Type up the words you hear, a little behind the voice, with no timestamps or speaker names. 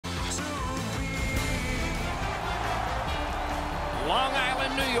Long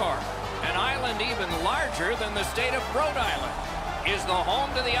Island, New York, an island even larger than the state of Rhode Island, is the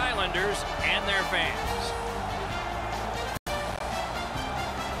home to the Islanders and their fans.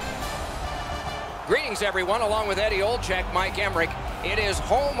 Greetings, everyone. Along with Eddie Olczyk, Mike Emmerich. It is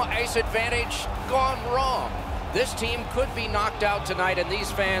home ice advantage gone wrong. This team could be knocked out tonight, and these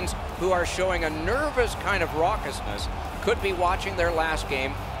fans, who are showing a nervous kind of raucousness, could be watching their last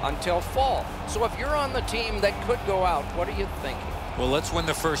game until fall. So if you're on the team that could go out, what are you thinking? Well, let's win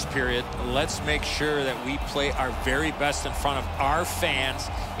the first period. Let's make sure that we play our very best in front of our fans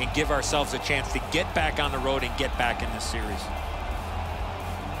and give ourselves a chance to get back on the road and get back in this series.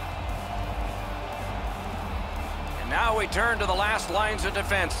 Now we turn to the last lines of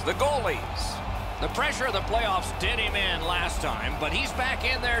defense, the goalies. The pressure of the playoffs did him in last time, but he's back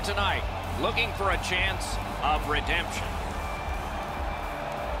in there tonight, looking for a chance of redemption.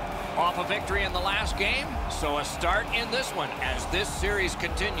 Off a victory in the last game, so a start in this one as this series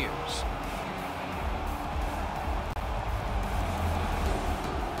continues.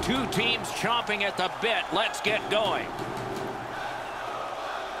 Two teams chomping at the bit. Let's get going.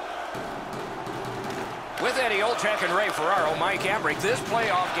 With Eddie Olczyk and Ray Ferraro, Mike Emmerich, this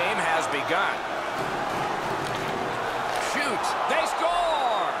playoff game has begun. Shoots. They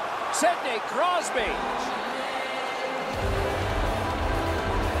score! Sidney Crosby.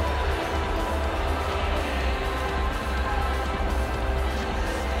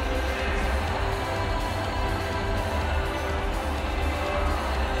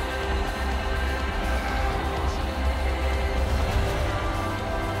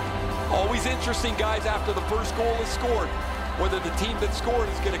 Always interesting, guys, after the first goal is scored, whether the team that scored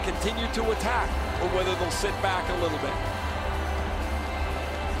is going to continue to attack or whether they'll sit back a little bit.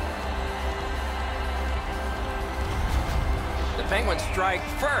 The Penguins strike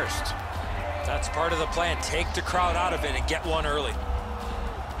first. That's part of the plan. Take the crowd out of it and get one early.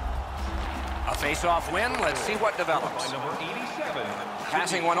 A face-off win. Let's see what develops. By number 87.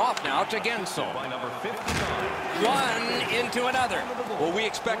 Passing one off now to Gensel. By number 59. One into another. Well, we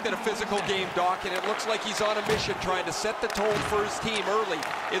expected a physical game, Doc, and it looks like he's on a mission trying to set the tone for his team early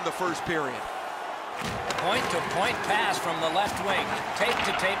in the first period. Point-to-point pass from the left wing.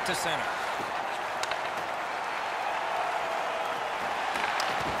 Tape to center.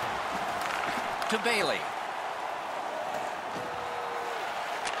 To Bailey.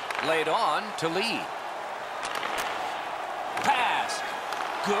 Laid on to Lee. Pass.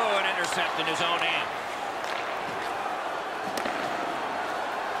 Good intercept in his own end.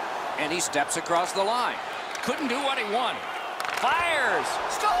 And he steps across the line. Couldn't do what he wanted. Fires.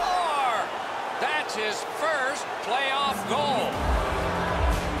 Score! That's his first playoff goal.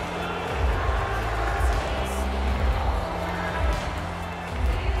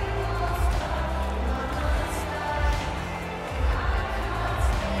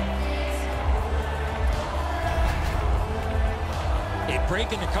 A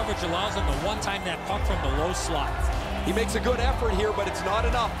break in the coverage allows him to one-time that puck from the low slot. He makes a good effort here, but it's not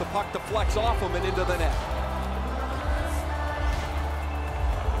enough. The puck deflects off him and into the net.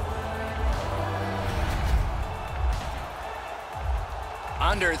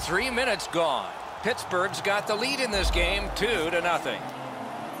 Under 3 minutes gone. Pittsburgh's got the lead in this game, 2-0.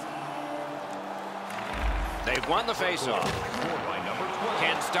 They've won the faceoff.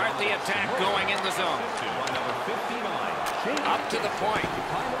 Can start the attack going in the zone. Up to the point.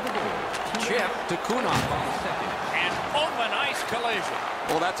 Chip to Kunov. And open ice collision.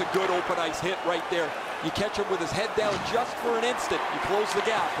 Well, that's a good open ice hit right there. You catch him with his head down just for an instant. You close the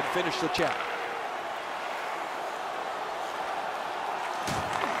gap and finish the check.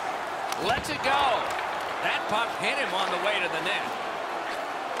 Lets it go. That puck hit him on the way to the net.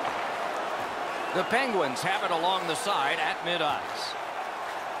 The Penguins have it along the side at mid-ice.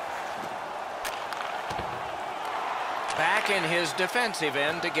 Back in his defensive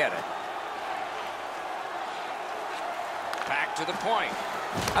end to get it. Back to the point.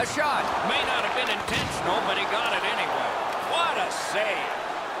 A shot. May not have been intentional, but he got it anyway. What a save.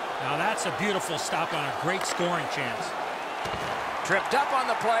 Now that's a beautiful stop on a great scoring chance. Tripped up on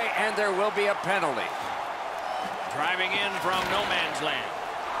the play, and there will be a penalty. Driving in from no man's land.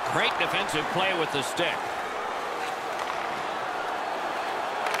 Great defensive play with the stick.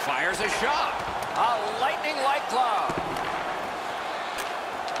 Fires a shot. A lightning-like glove.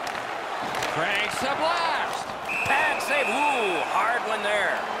 Cranks the blast. Bad save. Ooh, hard one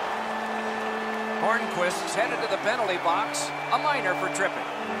there. Hornquist's headed to the penalty box. A minor for tripping.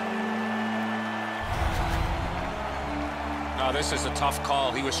 No, this is a tough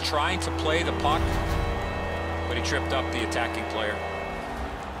call. He was trying to play the puck, but he tripped up the attacking player.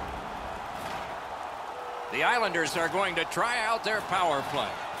 The Islanders are going to try out their power play.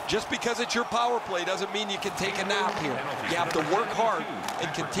 Just because it's your power play doesn't mean you can take a nap here. You have to work hard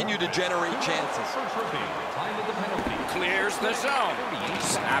and continue to generate chances. Clears the zone.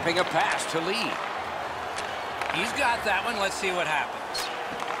 Snapping a pass to Lee. He's got that one. Let's see what happens.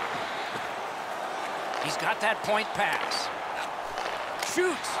 He's got that point pass.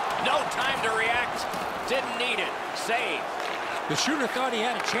 Shoots. No time to react. Didn't need it. Save. The shooter thought he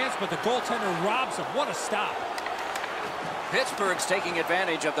had a chance, but the goaltender robs him. What a stop. Pittsburgh's taking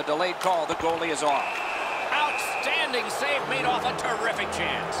advantage of the delayed call. The goalie is off. Outstanding save made off a terrific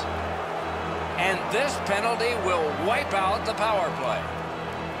chance. And this penalty will wipe out the power play.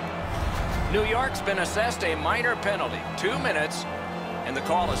 New York's been assessed a minor penalty. 2 minutes, and the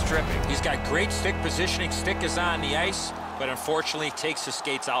call is tripping. He's got great stick positioning. Stick is on the ice, but unfortunately takes the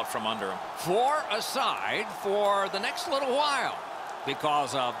skates out from under him. 4 aside for the next little while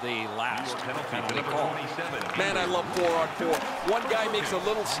because of the last penalty call. Man, I love 4-on-4. One guy makes a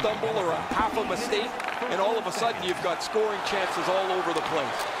little stumble or a half a mistake, and all of a sudden you've got scoring chances all over the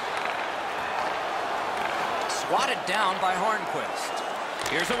place. Swatted down by Hornquist.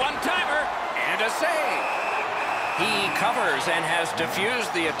 Here's a one-timer and a save. He covers and has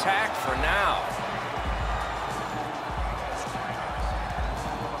diffused the attack for now.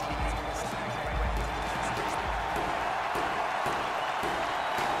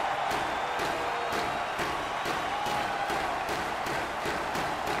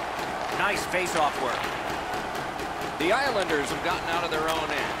 Nice face-off work. The Islanders have gotten out of their own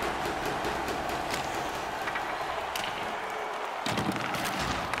end.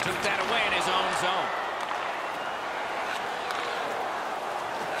 Took that away in his own zone.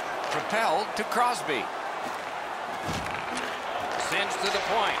 Propelled to Crosby. Sends to the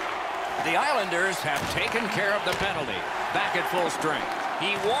point. The Islanders have taken care of the penalty. Back at full strength.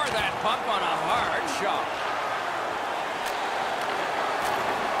 He wore that puck on a hard shot.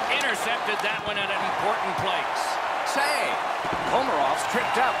 Intercepted that one at an important place. Save. Komarov's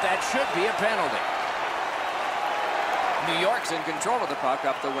tripped up. That should be a penalty. New York's in control of the puck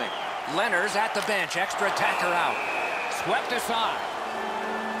up the wing. Leonard's at the bench. Extra attacker out. Swept aside.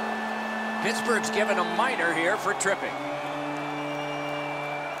 Pittsburgh's given a minor here for tripping.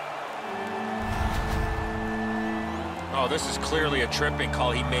 Oh, this is clearly a tripping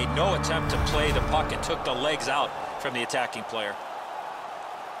call. He made no attempt to play the puck and took the legs out from the attacking player.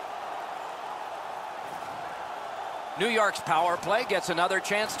 New York's power play gets another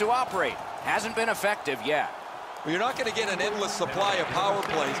chance to operate. Hasn't been effective yet. Well, you're not going to get an endless supply of power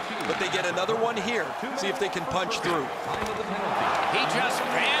plays, but they get another one here. See if they can punch through. He just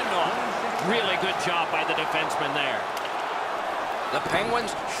ran on. Really good job by the defenseman there. The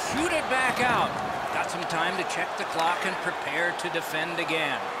Penguins shoot it back out. Got some time to check the clock and prepare to defend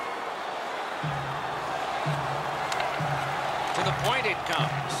again. To the point it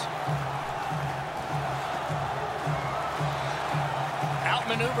comes.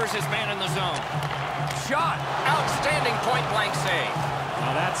 Outmaneuvers his man in the zone. Shot. Outstanding point-blank save.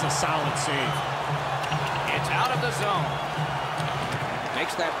 Now that's a solid save. It's out of the zone.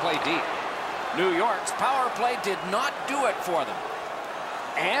 Makes that play deep. New York's power play did not do it for them.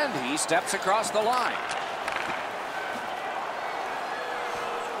 And he steps across the line.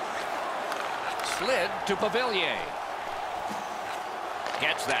 Slid to Pavillier.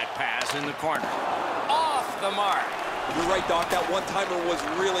 Gets that pass in the corner. Off the mark. You're right, Doc. That one-timer was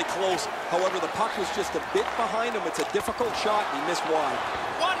really close. However, the puck was just a bit behind him. It's a difficult shot, and he missed wide.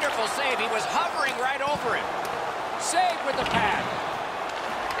 Wonderful save. He was hovering right over him. Save with the pad.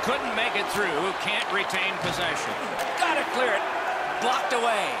 Couldn't make it through. Can't retain possession. Got to clear it. Blocked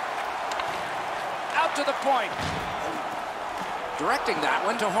away. Out to the point. Directing that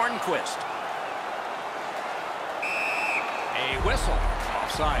one to Hornquist. A whistle.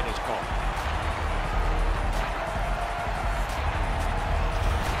 Offside is called.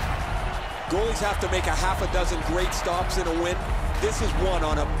 Goalies have to make a half a dozen great stops in a win. This is one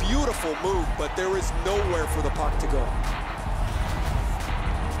on a beautiful move, but there is nowhere for the puck to go.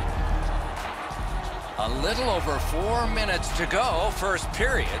 A little over 4 minutes to go, first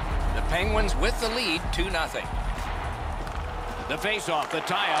period. The Penguins with the lead, 2-0. The face-off, the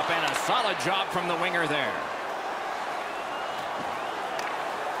tie-up, and a solid job from the winger there.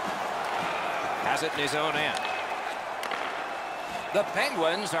 Has it in his own end. The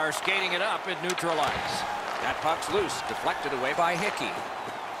Penguins are skating it up at neutral ice. That puck's loose, deflected away by Hickey.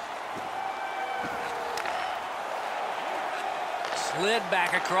 Slid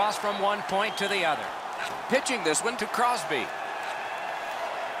back across from one point to the other. Pitching this one to Crosby.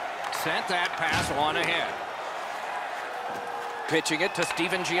 Sent that pass on ahead. Pitching it to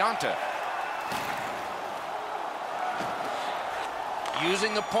Steven Giunta.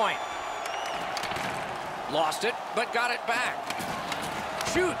 using the point. Lost it, but got it back.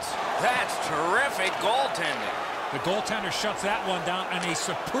 Shoots. That's terrific goaltending. The goaltender shuts that one down on a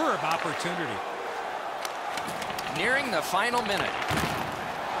superb opportunity. Nearing the final minute.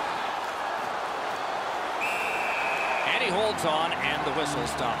 And he holds on, and the whistle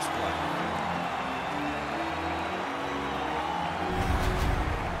stops play.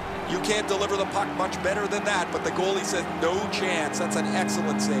 You can't deliver the puck much better than that, but the goalie says no chance. That's an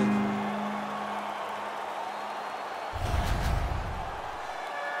excellent save.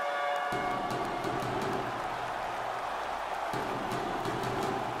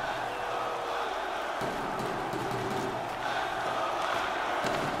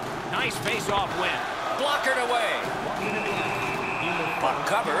 Nice face-off win. Blockered away. Puck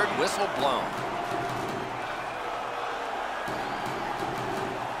covered, whistle blown.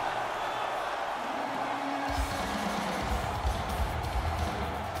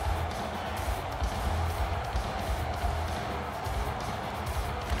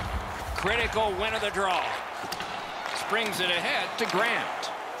 Critical win of the draw. Springs it ahead to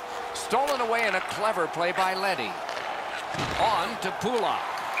Grant. Stolen away in a clever play by Leddy. On to Pulak.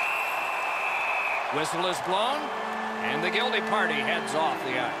 Whistle is blown, and the guilty party heads off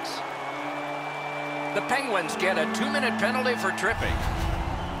the ice. The Penguins get a 2-minute penalty for tripping.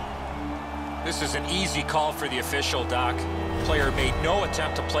 This is an easy call for the official, Doc. Player made no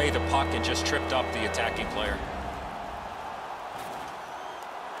attempt to play the puck and just tripped up the attacking player.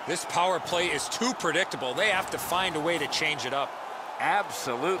 This power play is too predictable. They have to find a way to change it up.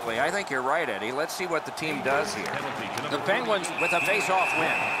 Absolutely. I think you're right, Eddie. Let's see what the team does here. The Penguins with a face-off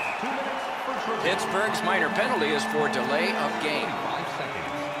win. Pittsburgh's minor penalty is for delay of game.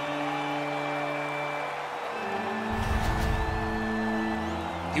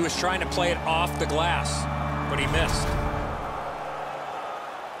 He was trying to play it off the glass, but he missed.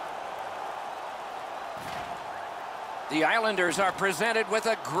 The Islanders are presented with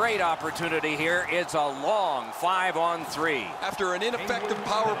a great opportunity here. It's a long 5-on-3. After an ineffective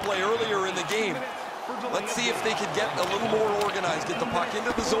power play earlier in the game, let's see if they can get a little more organized, get the puck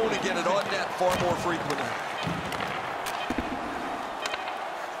into the zone and get it on net far more frequently.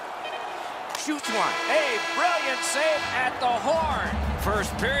 Shoots one. A brilliant save at the horn.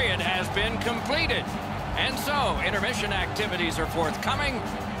 First period has been completed. And so intermission activities are forthcoming,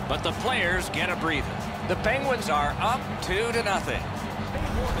 but the players get a breather. The Penguins are up 2-0. Stay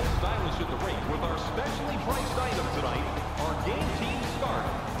warm and stylish at the rink with our specially priced item tonight. Our game team start,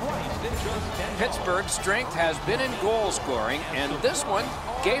 priced at just $10. Pittsburgh's strength has been in goal scoring, and this one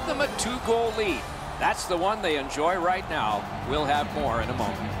gave them a 2-goal lead. That's the one they enjoy right now. We'll have more in a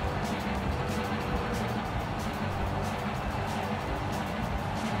moment.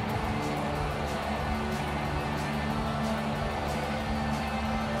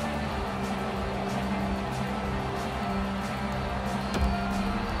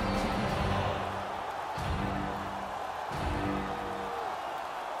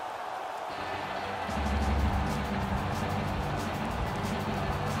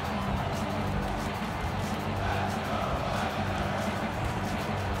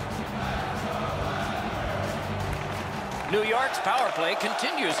 New York's power play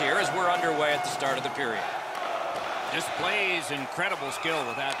continues here as we're underway at the start of the period. Displays incredible skill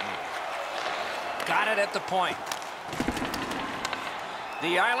with that move. Got it at the point.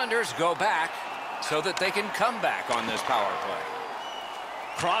 The Islanders go back so that they can come back on this power play.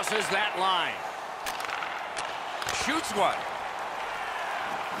 Crosses that line. Shoots one.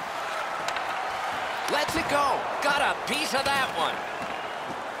 Lets it go. Got a piece of that one.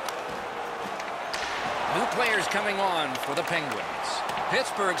 New players coming on for the Penguins.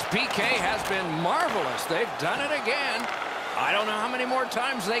 Pittsburgh's PK has been marvelous. They've done it again. I don't know how many more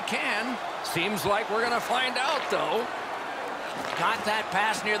times they can. Seems like we're going to find out, though. Got that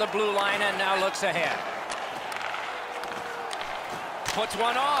pass near the blue line and now looks ahead. Puts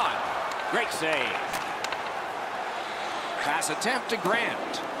one on. Great save. Pass attempt to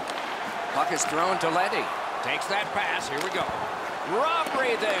Grant. Puck is thrown to Leddy. Takes that pass. Here we go.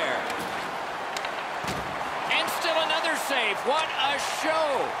 Robbery there. And still another save. What a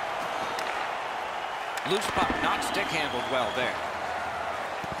show. Loose puck, not stick handled well there.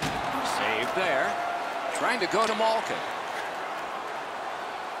 Save there. Trying to go to Malkin.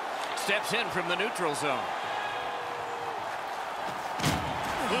 Steps in from the neutral zone.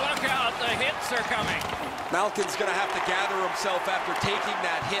 Look out, the hits are coming. Malkin's going to have to gather himself after taking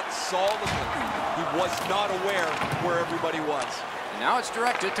that hit solidly. He was not aware where everybody was. Now it's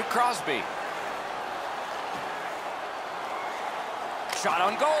directed to Crosby. Shot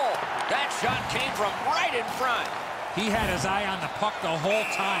on goal. That shot came from right in front. He had his eye on the puck the whole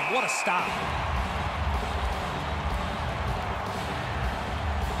time. What a stop.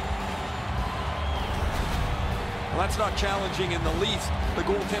 Well, that's not challenging in the least. The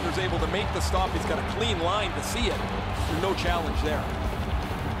goaltender's able to make the stop. He's got a clean line to see it. There's no challenge there.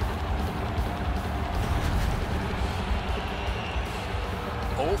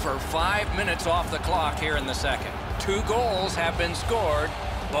 Over 5 minutes off the clock here in the second. 2 goals have been scored,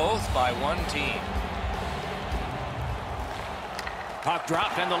 both by one team. Puck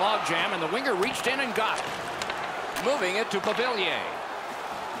dropped in the logjam, and the winger reached in and got it. Moving it to Pavillier.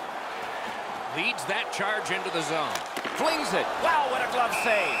 Leads that charge into the zone. Flings it. Wow, what a glove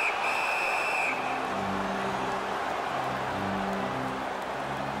save.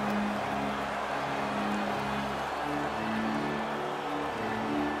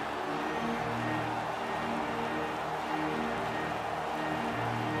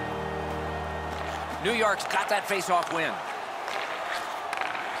 New York's got that face-off win.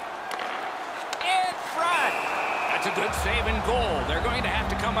 In front. That's a good save and goal. They're going to have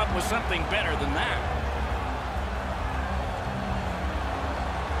to come up with something better than that.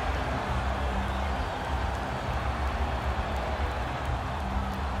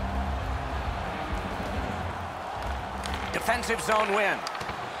 Defensive zone win.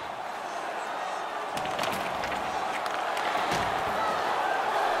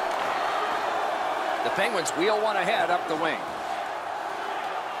 The Penguins wheel one ahead up the wing.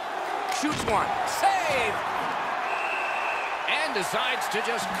 Shoots one. Save! And decides to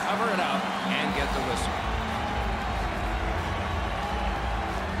just cover it up and get the whistle.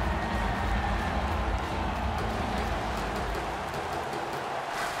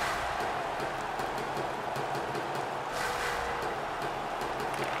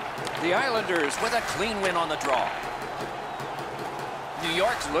 The Islanders with a clean win on the draw. New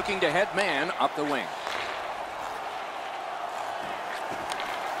York's looking to head man up the wing.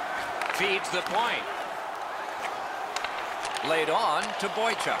 Feeds the point. Laid on to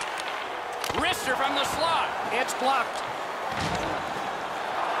Boychuk. Wrister from the slot. It's blocked.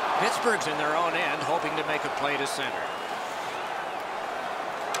 Pittsburgh's in their own end, hoping to make a play to center.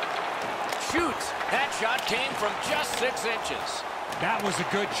 Shoots. That shot came from just 6 inches. That was a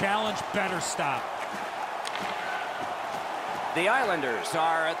good challenge. Better stop. The Islanders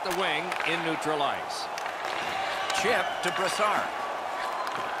are at the wing in neutral ice. Chip to Brassard.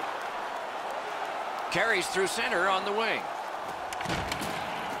 Carries through center on the wing.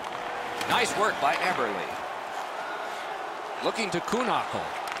 Nice work by Eberle. Looking to Kuhnhackl.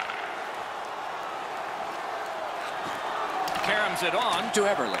 Caroms it on to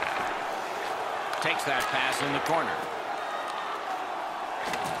Eberle. Takes that pass in the corner.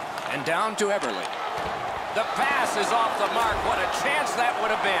 And down to Eberle. The pass is off the mark. What a chance that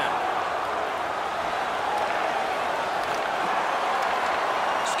would have been.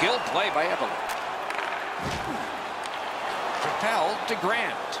 Skilled play by Eberle. Propelled to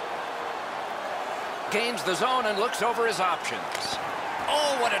Grant. Gains the zone and looks over his options.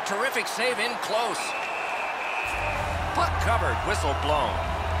 Oh, what a terrific save in close. Puck covered, whistle blown.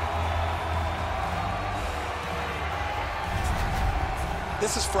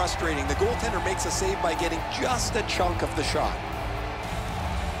 This is frustrating. The goaltender makes a save by getting just a chunk of the shot.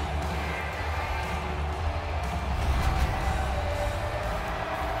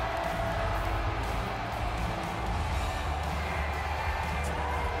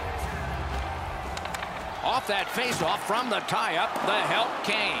 Off that face-off from the tie-up, the help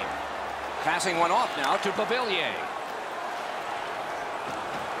came. Passing one off now to Pavillier.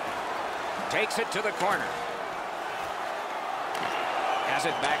 Takes it to the corner. Has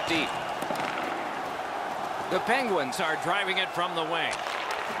it back deep. The Penguins are driving it from the wing.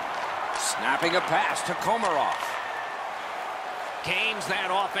 Snapping a pass to Komarov. Gains that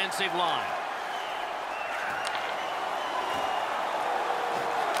offensive line.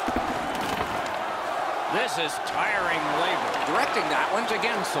 This is tiring labor. Directing that one to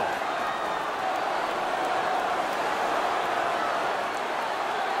Gensel.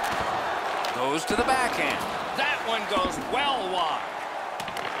 Goes to the backhand. That one goes well wide.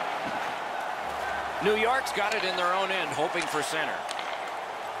 New York's got it in their own end, hoping for center.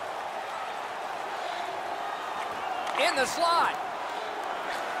 In the slot.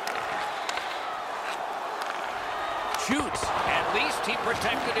 Shoots. At least he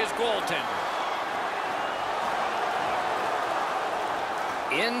protected his goaltender.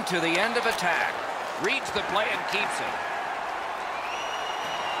 Into the end of attack. Reads the play and keeps it.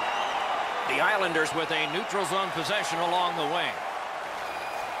 The Islanders with a neutral zone possession along the wing.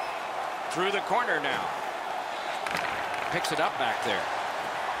 Through the corner now. Picks it up back there.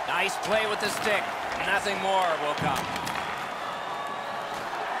 Nice play with the stick. Nothing more will come.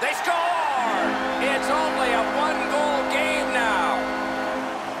 They score! It's only a one-goal game now.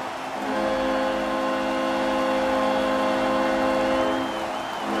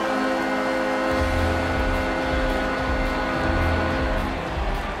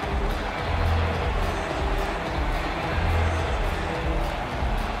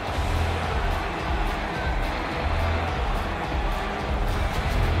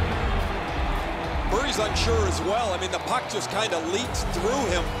 Murray's unsure as well. I mean, the puck just kind of leaks through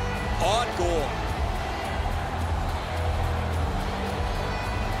him on goal.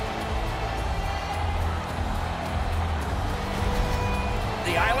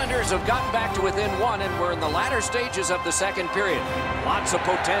 The Islanders have gotten back to within one, and we're in the latter stages of the second period. Lots of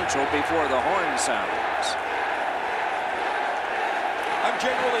potential before the horn sounds. I'm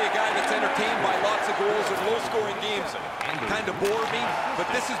generally a guy that's entertained by lots of goals and low-scoring games. Kind of bore me, but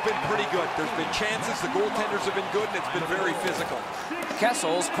this has been pretty good. There's been chances, the goaltenders have been good, and it's been very physical.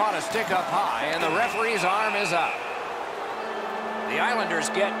 Kessel's caught a stick up high, and the referee's arm is up. The Islanders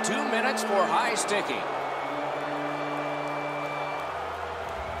get 2 minutes for high sticking.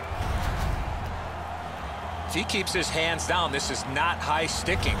 If he keeps his hands down, this is not high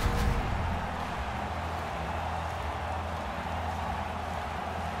sticking.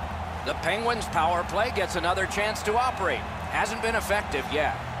 The Penguins' power play gets another chance to operate. Hasn't been effective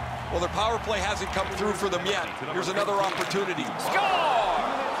yet. Well, their power play hasn't come through for them yet. Here's another opportunity. Score!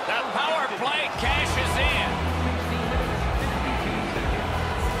 The power play cashes in.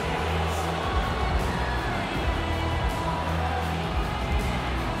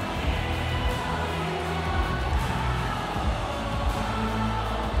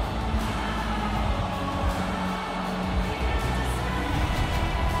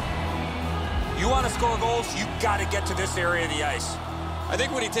 You want to score goals, you got to get to this area of the ice. I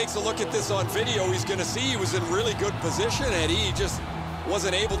think when he takes a look at this on video, he's going to see he was in really good position, and he just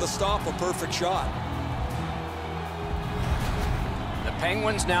wasn't able to stop a perfect shot. The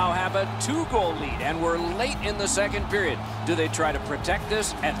Penguins now have a 2-goal lead, and we're late in the second period. Do they try to protect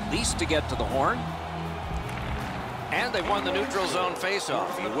this, at least to get to the horn? And they won the neutral zone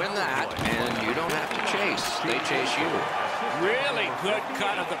faceoff. You win that, and you don't have to chase. They chase you. Really good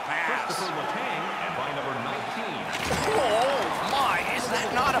cut of the pass. By number 19. Oh, my. Is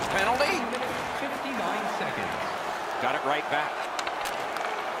that not a penalty? 59 seconds. Got it right back.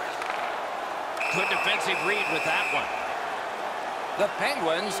 Good defensive read with that one. The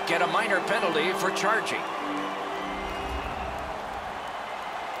Penguins get a minor penalty for charging.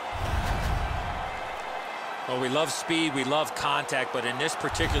 Well, we love speed, we love contact, but in this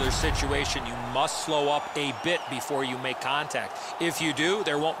particular situation, you must slow up a bit before you make contact. If you do,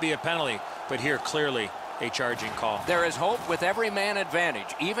 there won't be a penalty, but here, clearly, a charging call. There is hope with every man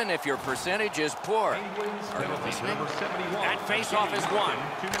advantage, even if your percentage is poor. Are you listening? That faceoff is won.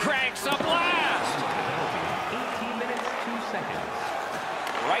 Cranks a blast! 18 minutes, 2 seconds.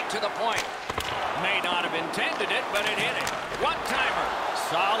 Right to the point. May not have intended it, but it hit it. One-timer.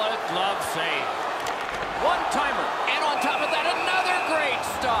 Solid glove save. One-timer, and on top of that, another great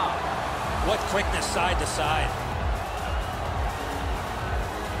stop. What quickness side to side.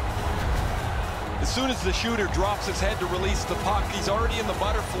 As soon as the shooter drops his head to release the puck, he's already in the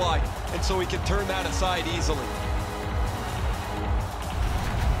butterfly, and so he can turn that aside easily.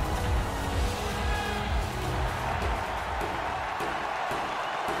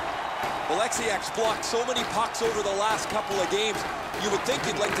 Alexiak's blocked so many pucks over the last couple of games, you would think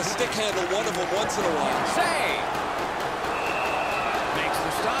he'd like to stick handle one of them once in a while. Save! Makes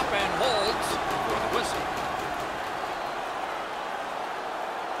the stop and holds for the whistle.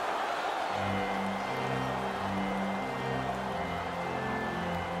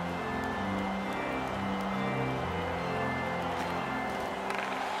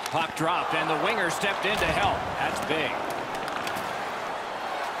 Puck dropped, and the winger stepped in to help. That's big.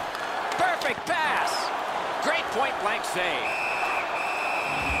 Perfect pass. Great point-blank save.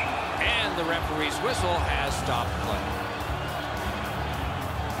 And the referee's whistle has stopped play.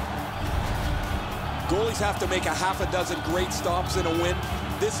 Goalies have to make a half a dozen great stops in a win.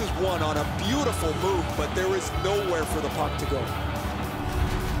 This is one on a beautiful move, but there is nowhere for the puck to go.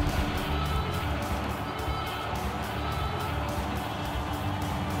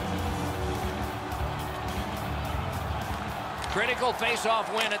 Critical face-off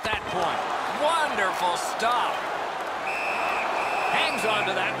win at that point. Wonderful stop. Hangs on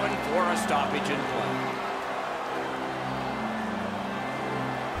to that one for a stoppage in play.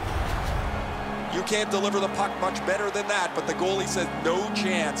 You can't deliver the puck much better than that, but the goalie says no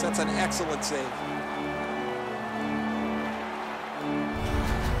chance. That's an excellent save.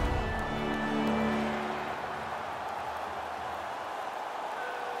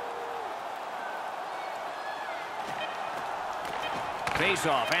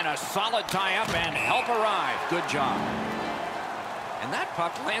 Face-off and a solid tie-up and help arrive. Good job. And that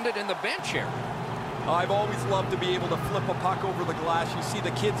puck landed in the bench area. I've always loved to be able to flip a puck over the glass. You see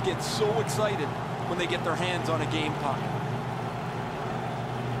the kids get so excited when they get their hands on a game puck.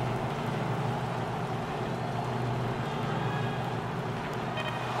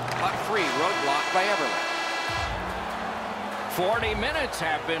 Puck free, roadblock by Everly. 40 minutes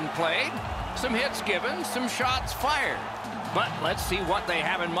have been played. Some hits given, some shots fired. But let's see what they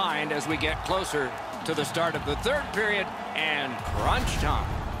have in mind as we get closer to the start of the third period and crunch time.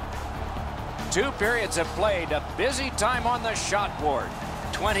 2 periods have played. A busy time on the shot board.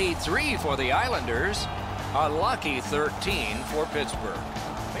 23 for the Islanders. A lucky 13 for Pittsburgh.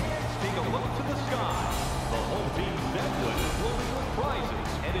 Fans, take a look to the sky. The whole team's net is floating with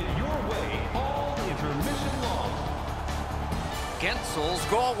prizes, and in your way, all intermission long. Gensel's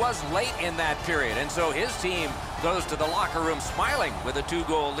goal was late in that period, and so his team goes to the locker room smiling with a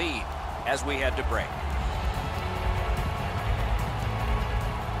 2-goal lead as we head to break.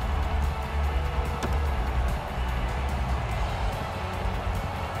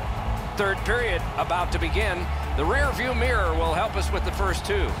 Third period about to begin. The rear view mirror will help us with the first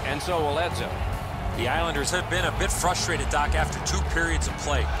 2, and so will Edzo. The Islanders have been a bit frustrated, Doc, after 2 periods of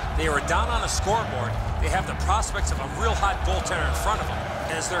play. They were down on a scoreboard. They have the prospects of a real hot goaltender in front of them.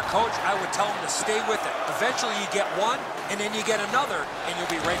 And as their coach, I would tell them to stay with it. Eventually you get one, and then you get another, and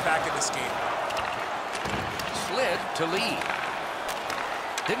you'll be right back in this game. Slid to lead.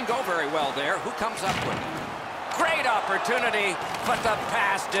 Didn't go very well there. Who comes up with it? Great opportunity, but the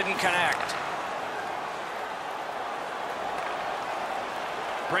pass didn't connect.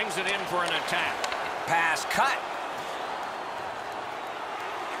 Brings it in for an attack. Pass cut.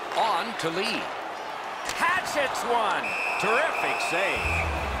 On to lead. Hatchets one. Terrific save.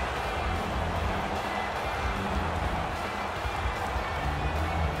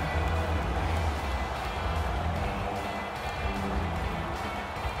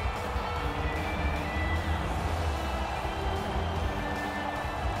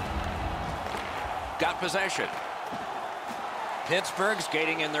 Got possession. Pittsburgh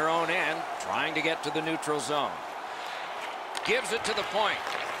skating in their own end, trying to get to the neutral zone. Gives it to the point.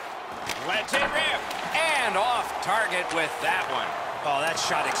 Lets it rip. And off target with that one. Oh, that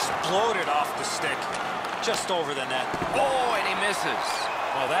shot exploded off the stick. Just over the net. Oh, and he misses.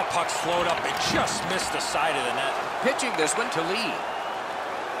 Oh, that puck slowed up. It just missed the side of the net. Pitching this one to lead.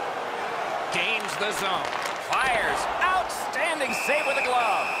 Gains the zone. Fires. Outstanding save with a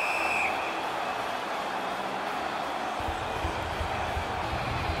glove.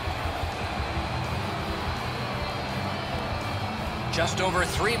 Just over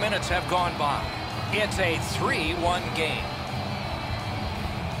 3 minutes have gone by. It's a 3-1 game.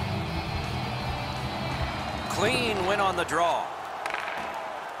 Clean win on the draw.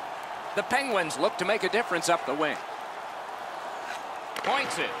 The Penguins look to make a difference up the wing.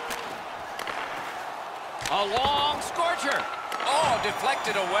 Points it. A long scorcher. Oh,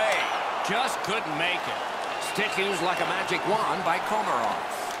 deflected away. Just couldn't make it. Stick used like a magic wand by Komarov.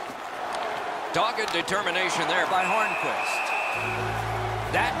 Dogged determination there by Hornquist.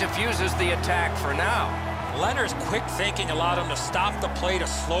 That diffuses the attack for now. Leonard's quick thinking allowed him to stop the play to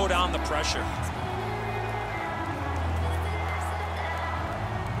slow down the pressure.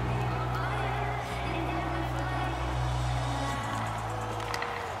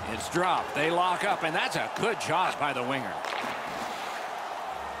 It's dropped. They lock up, and that's a good job by the winger.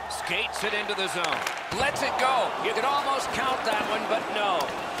 Skates it into the zone. Lets it go. You could almost count that one, but no.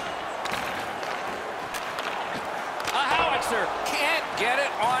 A howitzer can't get it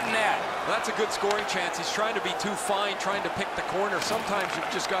on net. That's a good scoring chance. He's trying to be too fine, trying to pick the corner. Sometimes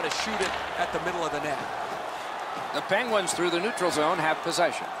you've just got to shoot it at the middle of the net. The Penguins through the neutral zone have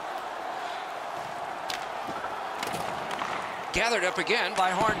possession. Gathered up again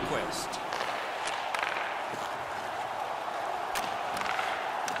by Hornquist.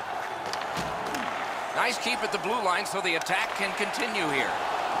 Nice keep at the blue line so the attack can continue here.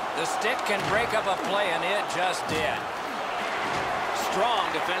 The stick can break up a play, and it just did.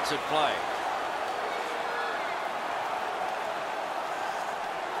 Strong defensive play.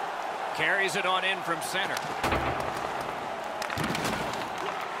 Carries it on in from center.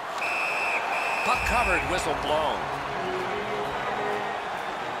 Puck covered, whistle blown.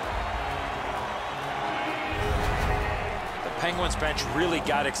 The Penguins bench really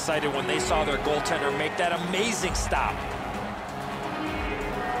got excited when they saw their goaltender make that amazing stop.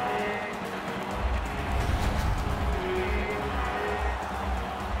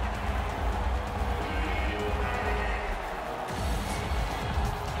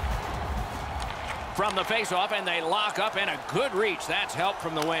 from the faceoff, and they lock up in a good reach. That's help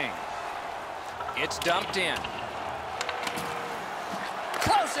from the wing. It's dumped in.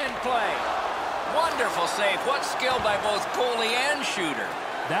 Close in play. Wonderful save. What skill by both goalie and shooter.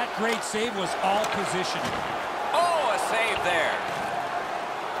 That great save was all positioning. Oh, a save there.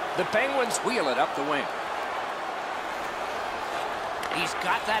 The Penguins wheel it up the wing. He's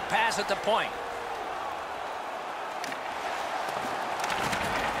got that pass at the point.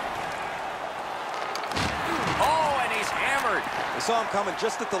 Oh, and he's hammered. We saw him coming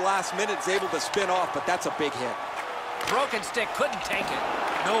just at the last minute. He's able to spin off, but that's a big hit. Broken stick, couldn't take it.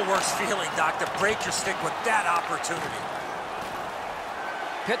 No worse feeling, Doc, to break your stick with that opportunity.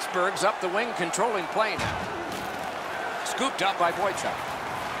 Pittsburgh's up the wing, controlling play now. Scooped up by Boychuk.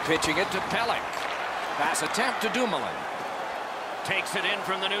 Pitching it to Pelech. Pass attempt to Dumoulin. Takes it in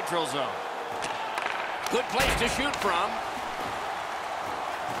from the neutral zone. Good place to shoot from.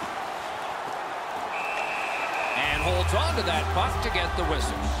 And holds on to that puck to get the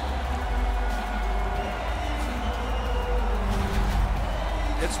whistle.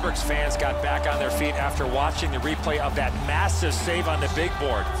 Pittsburgh's fans got back on their feet after watching the replay of that massive save on the big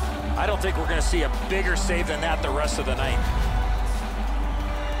board. I don't think we're going to see a bigger save than that the rest of the night.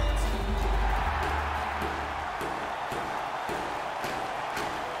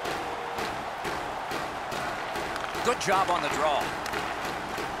 Good job on the draw.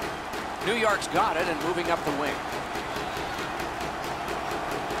 New York's got it and moving up the wing.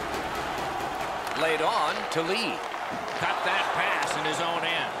 Laid on to Lee. Cut that pass in his own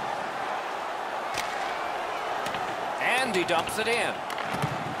end. And he dumps it in.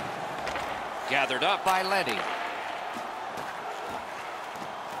 Gathered up by Leddy.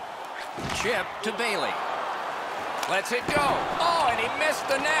 Chip to Bailey. Lets it go. Oh, and he missed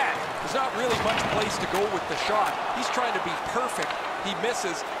the net. There's not really much place to go with the shot. He's trying to be perfect. He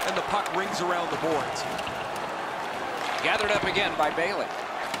misses, and the puck rings around the boards. Gathered up again by Bailey.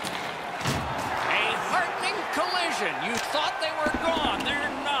 A heartening collision. You thought they were gone. They're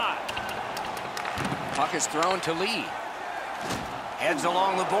not. Puck is thrown to Lee. Heads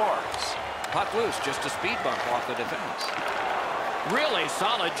along the boards. Puck loose, just a speed bump off the defense. Really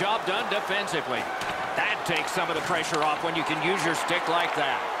solid job done defensively. That takes some of the pressure off when you can use your stick like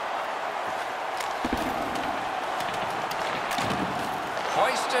that.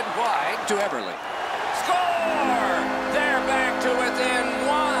 Hoisted wide to Everly. Score! They're back to within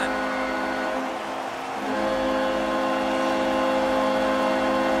one.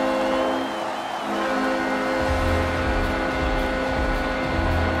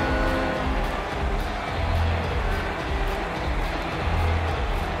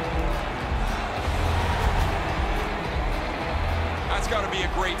 That's got to be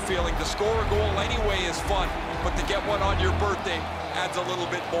a great feeling. To score a goal anyway is fun, but to get one on your birthday adds a little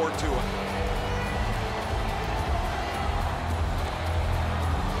bit more to it.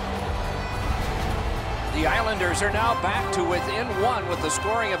 The Islanders are now back to within one with the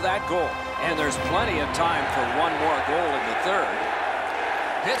scoring of that goal. And there's plenty of time for one more goal in the third.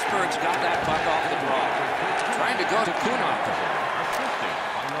 Pittsburgh's got that puck off the draw. Trying to go to Kunov.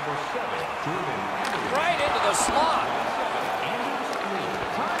 Right into the slot.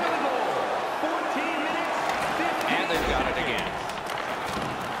 And they've got it again.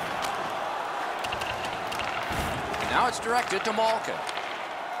 Now it's directed to Malkin.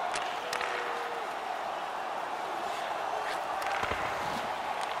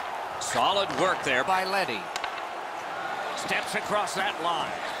 Solid work there by Leddy. Steps across that line.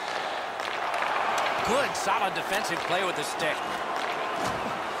 Good, solid defensive play with the stick.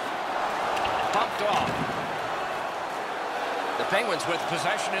 Bumped off. The Penguins with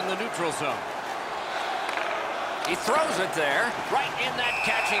possession in the neutral zone. He throws it there, right in that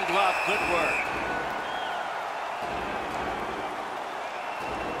catching glove. Good work.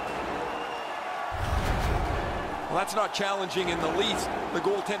 Well, that's not challenging in the least. The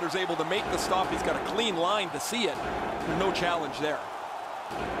goaltender's able to make the stop. He's got a clean line to see it. There's no challenge there.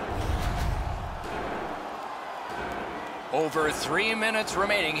 Over 3 minutes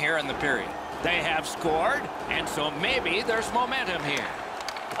remaining here in the period. They have scored, and so maybe there's momentum here.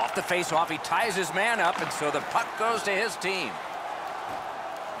 Off the face-off, he ties his man up, and so the puck goes to his team.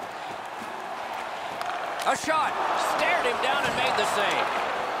 A shot. Stared him down and made the save.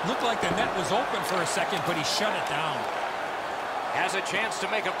 Looked like the net was open for a second, but he shut it down. Has a chance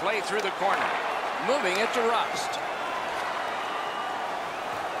to make a play through the corner. Moving it to Rust.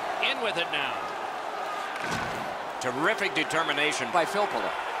 In with it now. Terrific determination by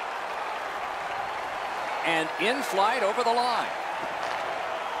Filppula. And in flight over the line.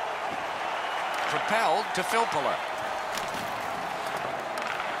 Propelled to Filppula.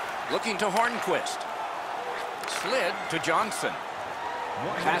 Looking to Hornquist. Slid to Johnson.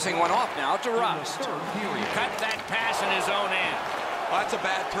 Passing one off now to Rust. Cut that pass in his own end. That's a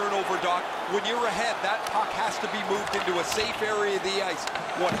bad turnover, Doc. When you're ahead, that puck has to be moved into a safe area of the ice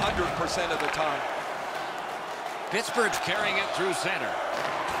 100% of the time. Pittsburgh's carrying it through center.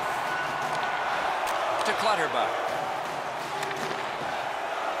 To Clutterbuck.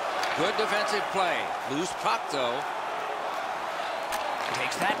 Good defensive play. Loose puck, though.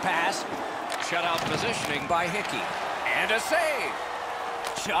 Takes that pass. Shutout positioning by Hickey. And a save.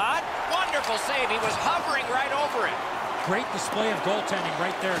 Shot. Wonderful save. He was hovering right over it. Great display of goaltending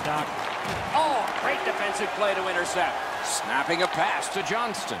right there, Doc. Oh, great defensive play to intercept. Snapping a pass to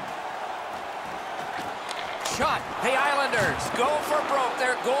Johnston. Shot. The Islanders go for broke.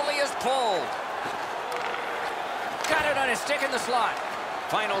 Their goalie is pulled. Got it on his stick in the slot.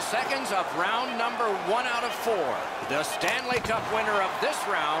 Final seconds of round number 1 out of 4. The Stanley Cup winner of this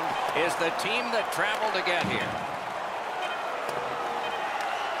round is the team that traveled to get here.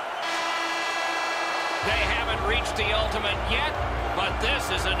 They haven't reached the ultimate yet, but this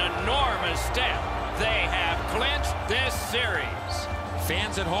is an enormous step. They have clinched this series.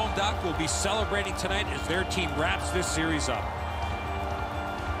 Fans at home, Doc, will be celebrating tonight as their team wraps this series up.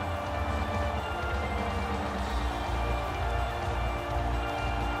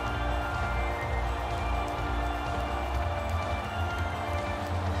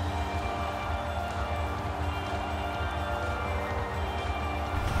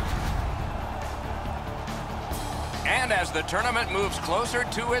 And as the tournament moves closer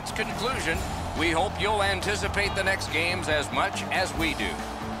to its conclusion, we hope you'll anticipate the next games as much as we do.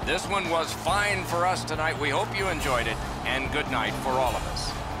 This one was fine for us tonight. We hope you enjoyed it, and good night for all of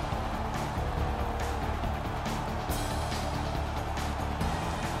us.